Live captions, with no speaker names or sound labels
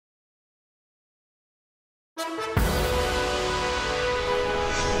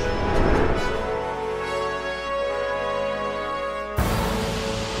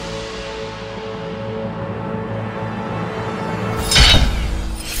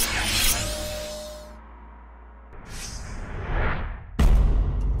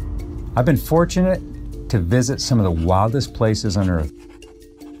I've been fortunate to visit some of the wildest places on Earth.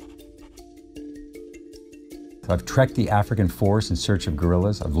 I've trekked the African forest in search of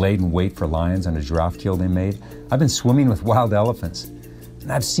gorillas. I've laid in wait for lions on a giraffe kill they made. I've been swimming with wild elephants.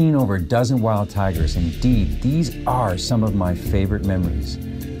 And I've seen over a dozen wild tigers. Indeed, these are some of my favorite memories.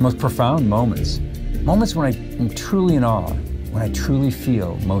 The most profound moments. Moments when I am truly in awe, when I truly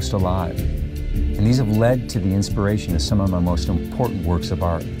feel most alive. And these have led to the inspiration of some of my most important works of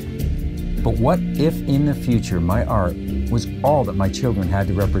art. But what if in the future my art was all that my children had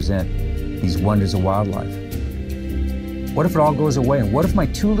to represent these wonders of wildlife? What if it all goes away? And what if my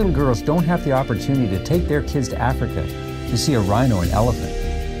two little girls don't have the opportunity to take their kids to Africa to see a rhino or an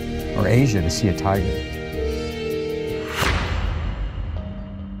elephant, or Asia to see a tiger?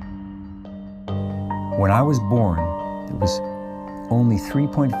 When I was born, there was only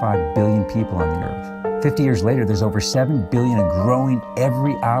 3.5 billion people on the earth. 50 years later, there's over 7 billion and growing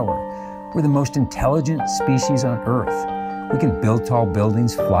every hour. We're the most intelligent species on Earth. We can build tall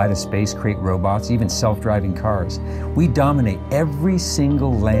buildings, fly to space, create robots, even self-driving cars. We dominate every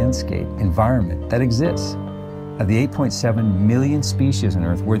single landscape environment that exists. Of the 8.7 million species on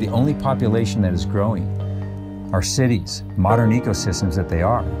Earth, we're the only population that is growing. Our cities, modern ecosystems that they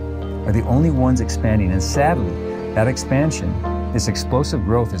are the only ones expanding. And sadly, that expansion, this explosive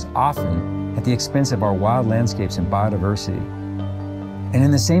growth, is often at the expense of our wild landscapes and biodiversity. And in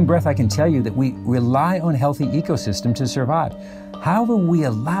the same breath, I can tell you that we rely on healthy ecosystems to survive. How have we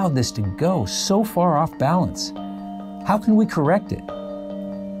allowed this to go so far off balance? How can we correct it?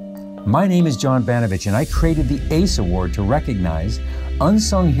 My name is John Banovich, and I created the ACE Award to recognize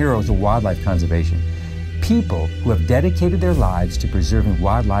unsung heroes of wildlife conservation, people who have dedicated their lives to preserving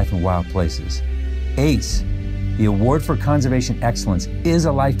wildlife and wild places. ACE, the Award for Conservation Excellence, is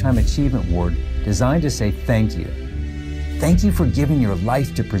a Lifetime Achievement Award designed to say thank you. Thank you for giving your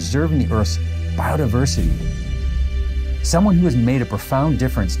life to preserving the Earth's biodiversity. Someone who has made a profound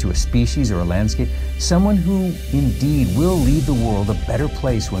difference to a species or a landscape, someone who indeed will leave the world a better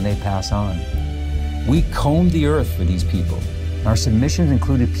place when they pass on. We combed the Earth for these people. Our submissions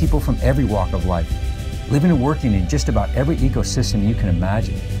included people from every walk of life, living and working in just about every ecosystem you can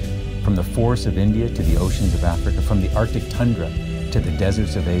imagine, from the forests of India to the oceans of Africa, from the Arctic tundra to the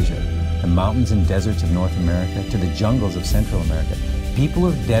deserts of Asia, the mountains and deserts of North America to the jungles of Central America. People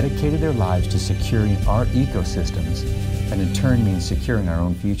have dedicated their lives to securing our ecosystems, and in turn means securing our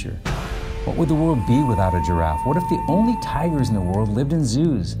own future. What would the world be without a giraffe? What if the only tigers in the world lived in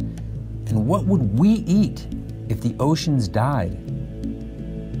zoos? And what would we eat if the oceans died?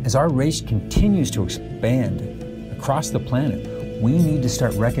 As our race continues to expand across the planet, we need to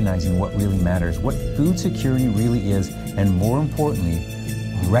start recognizing what really matters, what food security really is, and more importantly,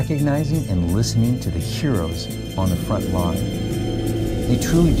 recognizing and listening to the heroes on the front line. They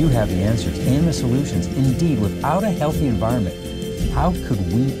truly do have the answers and the solutions. Indeed, without a healthy environment, how could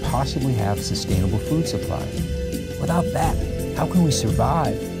we possibly have a sustainable food supply? Without that, how can we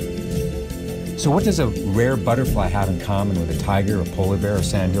survive? So what does a rare butterfly have in common with a tiger, a polar bear, a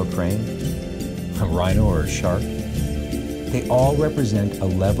sandhill crane, a rhino, or a shark? They all represent a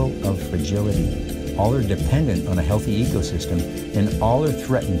level of fragility. All are dependent on a healthy ecosystem, and all are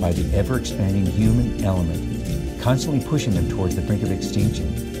threatened by the ever-expanding human element, constantly pushing them towards the brink of extinction.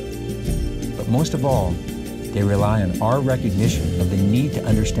 But most of all, they rely on our recognition of the need to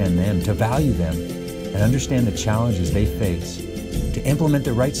understand them, to value them, and understand the challenges they face, to implement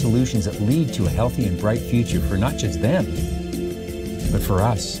the right solutions that lead to a healthy and bright future for not just them, but for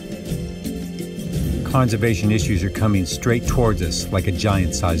us. Conservation issues are coming straight towards us like a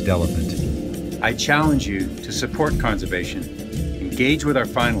giant-sized elephant. I challenge you to support conservation, engage with our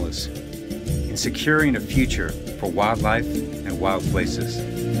finalists in securing a future for wildlife and wild places.